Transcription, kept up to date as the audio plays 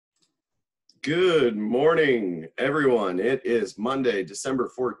Good morning, everyone. It is Monday, December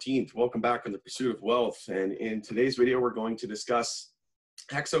 14th. Welcome back on The Pursuit of Wealth. And in today's video, we're going to discuss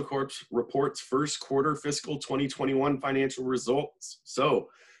HEXO Corp's reports first quarter fiscal 2021 financial results. So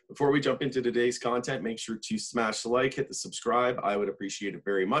before we jump into today's content, make sure to smash the like, hit the subscribe. I would appreciate it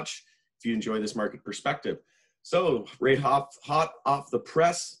very much if you enjoy this market perspective. So right hot off the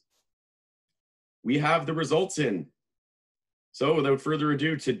press, we have the results in. So without further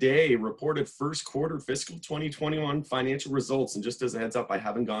ado, today reported first quarter fiscal 2021 financial results. And just as a heads up, I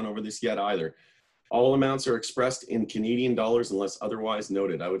haven't gone over this yet either. All amounts are expressed in Canadian dollars unless otherwise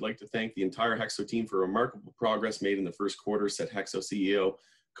noted. I would like to thank the entire HEXO team for remarkable progress made in the first quarter, said HEXO CEO,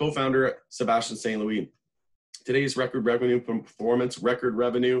 co-founder Sebastian St. Louis. Today's record revenue performance, record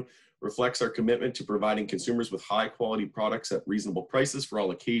revenue, reflects our commitment to providing consumers with high quality products at reasonable prices for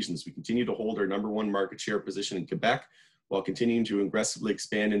all occasions. We continue to hold our #1 market share position in Quebec, while continuing to aggressively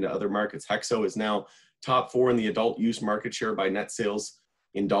expand into other markets. HEXO is now top 4 in the adult use market share by net sales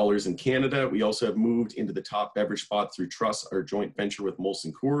in dollars in Canada. We also have moved into the top beverage spot through Truss, our joint venture with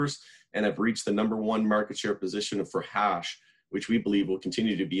Molson Coors, and have reached the #1 market share position for hash, which we believe will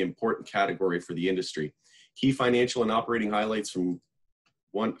continue to be an important category for the industry. Key financial and operating highlights from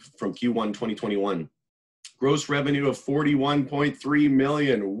Q1 2021. Gross revenue of 41.3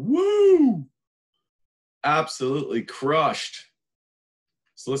 million. Woo! Absolutely crushed.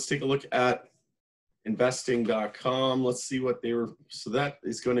 So let's take a look at investing.com. Let's see what they were. So that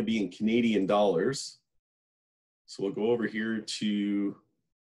is going to be in Canadian dollars. So we'll go over here to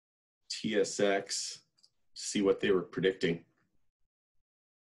TSX to see what they were predicting.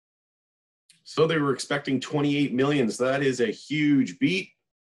 So they were expecting 28 million. So that is a huge beat.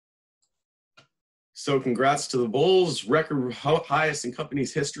 So congrats to the Bulls. Record highest in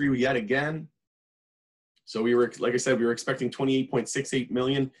company's history yet again. So we were, like I said, we were expecting 28.68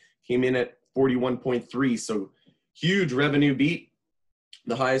 million, came in at 41.3. So huge revenue beat,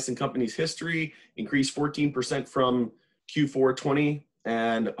 the highest in company's history, increased 14% from Q4 20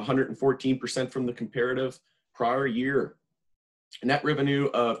 and 114% from the comparative prior year. Net revenue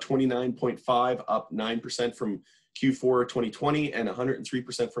of 29.5, up 9% from Q4 2020 and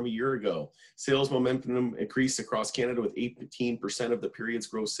 103% from a year ago. Sales momentum increased across Canada with 18% of the period's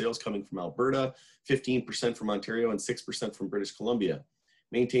gross sales coming from Alberta, 15% from Ontario, and 6% from British Columbia.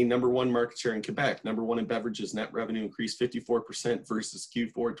 Maintained #1 market share in Quebec. #1 in beverages. Net revenue increased 54% versus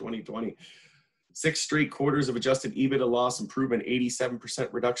Q4 2020. 6 straight quarters of adjusted EBITDA loss improvement,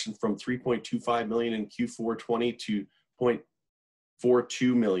 87% reduction from 3.25 million in Q4 20 to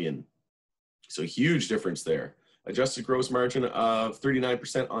 0.42 million. So huge difference there. Adjusted gross margin of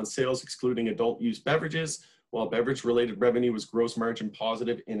 39% on sales, excluding adult use beverages, while beverage-related revenue was gross margin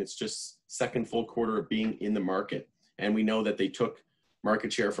positive in its just second full quarter of being in the market. And we know that they took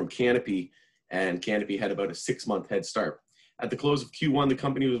market share from Canopy, and Canopy had about a 6-month head start. At the close of Q1, the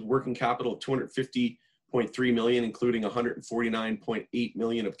company was working capital of 250.3 million, including 149.8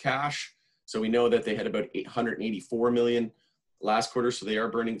 million of cash. So we know that they had about 184 million last quarter, so they are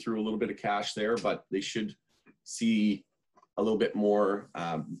burning through a little bit of cash there, but they should see a little bit more,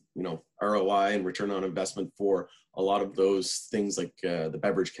 ROI and return on investment for a lot of those things like the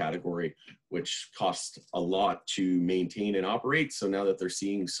beverage category, which cost a lot to maintain and operate. So now that they're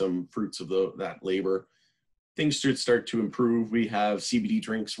seeing some fruits of that labor, things should start to improve. We have CBD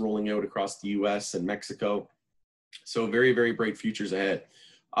drinks rolling out across the US and Mexico. So very, very bright futures ahead.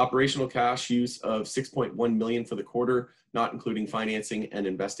 Operational cash use of 6.1 million for the quarter, not including financing and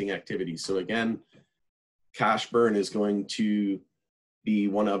investing activities. So again, cash burn is going to be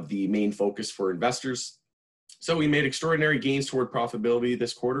one of the main focus for investors. So we made extraordinary gains toward profitability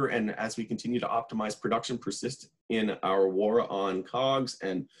this quarter, and as we continue to optimize production, persist in our war on COGS,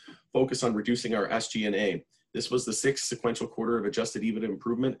 and focus on reducing our SG&A. This was the 6th sequential quarter of adjusted EBITDA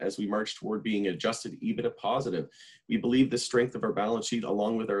improvement as we march toward being adjusted EBITDA positive. We believe the strength of our balance sheet,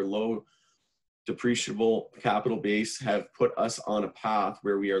 along with our low depreciable capital base, have put us on a path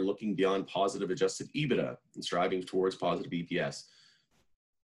where we are looking beyond positive adjusted EBITDA and striving towards positive EPS.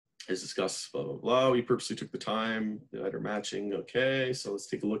 As discussed, blah, blah, blah. We purposely took the time, better matching. Okay, so let's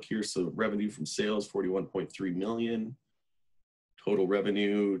take a look here. So revenue from sales, 41.3 million. Total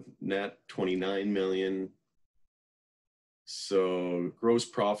revenue net, 29 million. So gross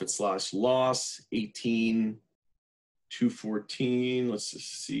profit / loss, 18,214. Let's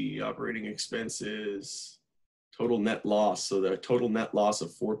just see, operating expenses, total net loss. So the total net loss of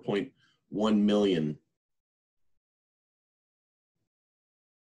 4.1 million.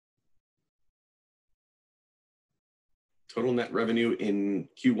 Total net revenue in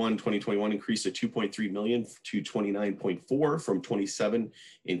Q1 2021 increased to 2.3 million to 29.4 from 27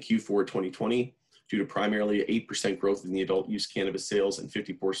 in Q4 2020 due to primarily 8% growth in the adult use cannabis sales and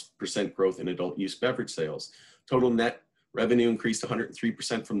 54% growth in adult use beverage sales. Total net revenue increased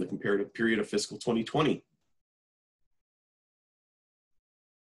 103% from the comparative period of fiscal 2020.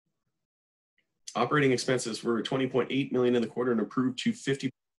 Operating expenses were 20.8 million in the quarter and improved to 50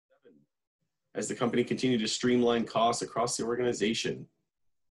 as the company continued to streamline costs across the organization.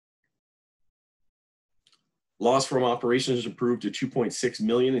 Loss from operations improved to 2.6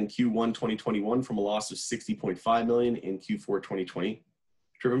 million in Q1 2021 from a loss of 60.5 million in Q4 2020,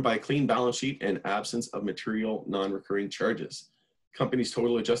 driven by a clean balance sheet and absence of material non-recurring charges. Company's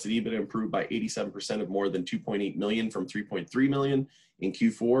total adjusted EBITDA improved by 87% of more than 2.8 million from 3.3 million in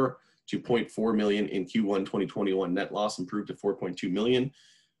Q4 to 0.4 million in Q1 2021. Net loss improved to 4.2 million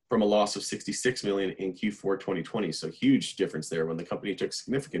from a loss of 66 million in Q4 2020. So huge difference there when the company took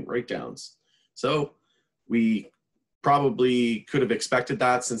significant write-downs. So we probably could have expected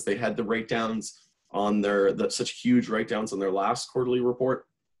that since they had the write-downs on such huge write-downs on their last quarterly report,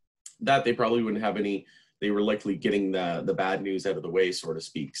 that they probably wouldn't have any. They were likely getting the bad news out of the way, so to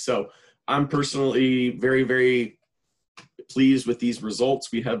speak. So I'm personally very, very pleased with these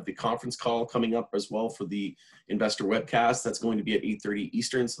results. We have the conference call coming up as well for the investor webcast. That's going to be at 8:30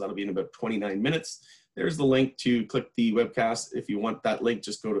 Eastern, so that'll be in about 29 minutes. There's the link to click the webcast. If you want that link,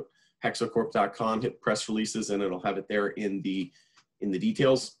 just go to hexocorp.com, hit press releases, and it'll have it there in the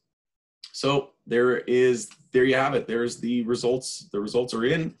details. So there you have it. There's the results. The results are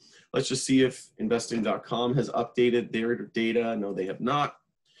in. Let's just see if investing.com has updated their data. No, they have not.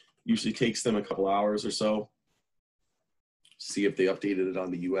 Usually takes them a couple hours or so. See if they updated it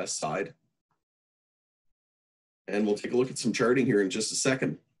on the US side. And we'll take a look at some charting here in just a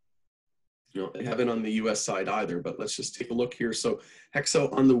second. No, they haven't on the US side either, but let's just take a look here. So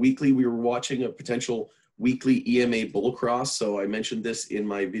HEXO on the weekly, we were watching a potential weekly EMA bull cross. So I mentioned this in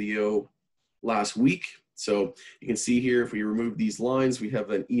my video last week. So you can see here, if we remove these lines, we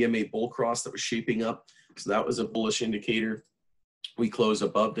have an EMA bull cross that was shaping up. So that was a bullish indicator. We closed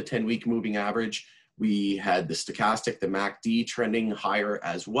above the 10-week moving average. We had the stochastic, the MACD trending higher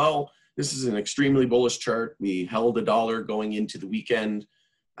as well. This is an extremely bullish chart. We held $1 going into the weekend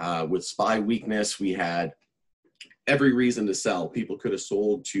with SPY weakness. We had every reason to sell. People could have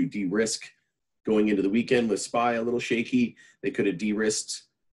sold to de-risk going into the weekend with SPY a little shaky. They could have de-risked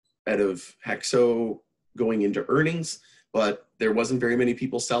out of HEXO going into earnings, but there wasn't very many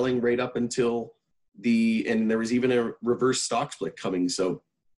people selling right up until and there was even a reverse stock split coming. So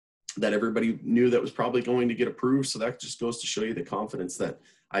that everybody knew that was probably going to get approved. So that just goes to show you the confidence that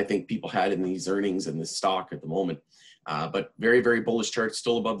I think people had in these earnings and this stock at the moment. But very, very bullish chart,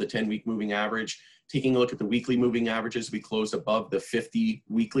 still above the 10-week moving average. Taking a look at the weekly moving averages, we closed above the 50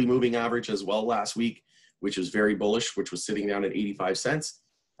 weekly moving average as well last week, which is very bullish, which was sitting down at 85 cents.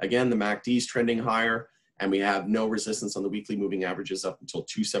 Again, the MACD is trending higher, and we have no resistance on the weekly moving averages up until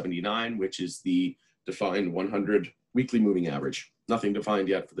 279, which is the defined 100 weekly moving average. Nothing defined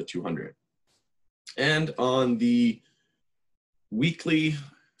yet for the 200. And on the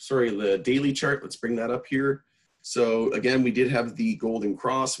the daily chart, let's bring that up here. So again, we did have the golden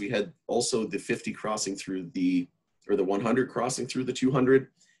cross. We had also the 50 crossing through the 100 crossing through the 200.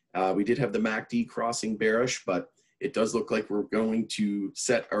 We did have the MACD crossing bearish, but it does look like we're going to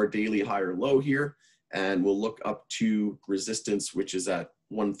set our daily higher low here, and we'll look up to resistance, which is at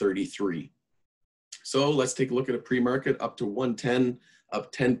 133. So let's take a look at a pre-market up to 110,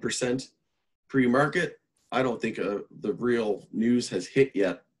 up 10% pre-market. I don't think the real news has hit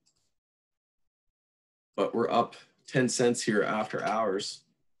yet, but we're up 10 cents here after hours.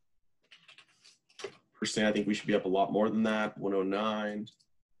 Personally, I think we should be up a lot more than that. 109,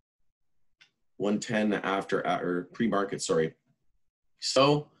 110 after pre-market, sorry.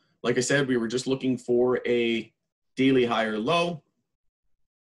 So like I said, we were just looking for a daily higher low.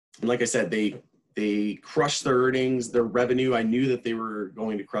 And like I said, they crushed their earnings, their revenue. I knew that they were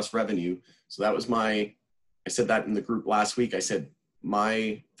going to crush revenue. So that was I said that in the group last week. I said,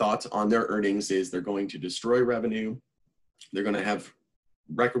 my thoughts on their earnings is they're going to destroy revenue. They're going to have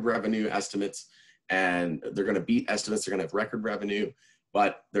record revenue estimates, and they're going to beat estimates. They're going to have record revenue,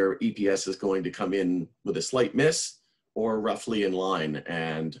 but their EPS is going to come in with a slight miss or roughly in line.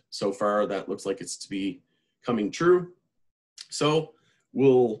 And so far that looks like it's to be coming true. So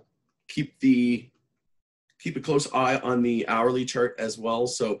we'll keep a close eye on the hourly chart as well.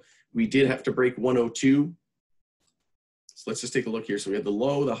 So we did have to break 102. So let's just take a look here. So we had the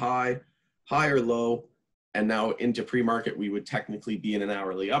low, the high, higher low, and now into pre-market, we would technically be in an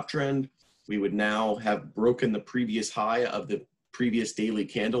hourly uptrend. we would now have broken the previous high of the previous daily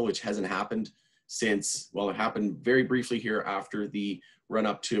candle, which hasn't happened since, well, it happened very briefly here after the run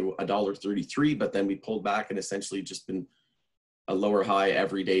up to $1.33, but then we pulled back and essentially just been a lower high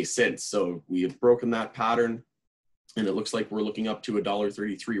every day since. So we have broken that pattern, and it looks like we're looking up to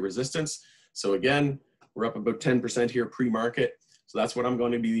 $1.33 resistance. So again, we're up about 10% here pre-market. So that's what I'm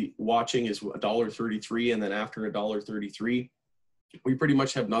going to be watching, is $1.33, and then after $1.33, we pretty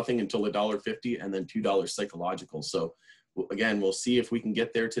much have nothing until $1.50 and then $2 psychological. So again, we'll see if we can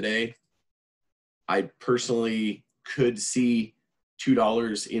get there today. I personally could see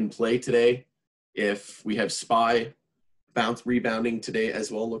 $2 in play today if we have SPY bounce rebounding today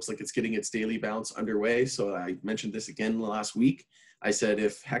as well. Looks like it's getting its daily bounce underway. So I mentioned this again last week. I said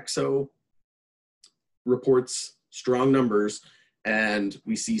if HEXO reports strong numbers and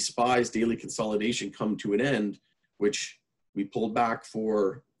we see SPY's daily consolidation come to an end, which we pulled back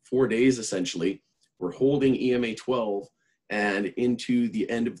for 4 days essentially, we're holding EMA 12, and into the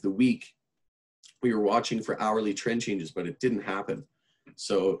end of the week, we were watching for hourly trend changes, but it didn't happen.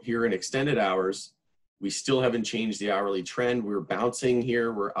 So here in extended hours, we still haven't changed the hourly trend. We're bouncing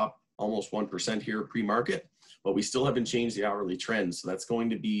here. We're up almost 1% here pre-market, but we still haven't changed the hourly trend. So that's going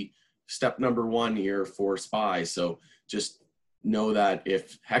to be step number 1 here for SPY. So just know that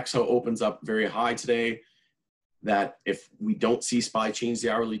if HEXO opens up very high today, that if we don't see SPY change the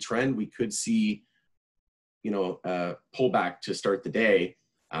hourly trend, we could see, a pullback to start the day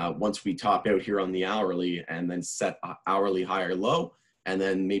once we top out here on the hourly and then set hourly high or low. And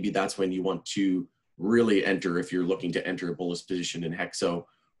then maybe that's when you want to really enter, if you're looking to enter a bullish position in HEXO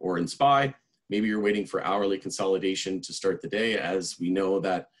or in SPY. Maybe you're waiting for hourly consolidation to start the day, as we know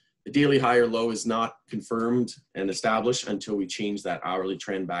that the daily high or low is not confirmed and established until we change that hourly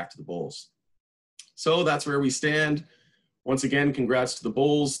trend back to the bulls. So that's where we stand. Once again, congrats to the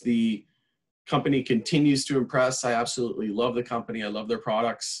bulls. The company continues to impress. I absolutely love the company. I love their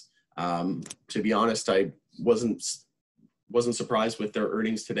products. To be honest, I wasn't surprised with their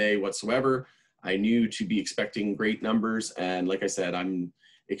earnings today whatsoever. I knew to be expecting great numbers. And like I said, I'm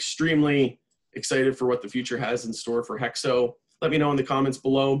extremely excited for what the future has in store for HEXO. Let me know in the comments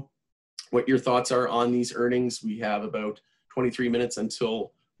below what your thoughts are on these earnings. We have about 23 minutes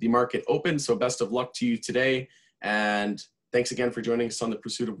until the market opens. So best of luck to you today. And thanks again for joining us on The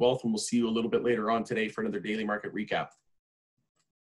Pursuit of Wealth. And we'll see you a little bit later on today for another daily market recap.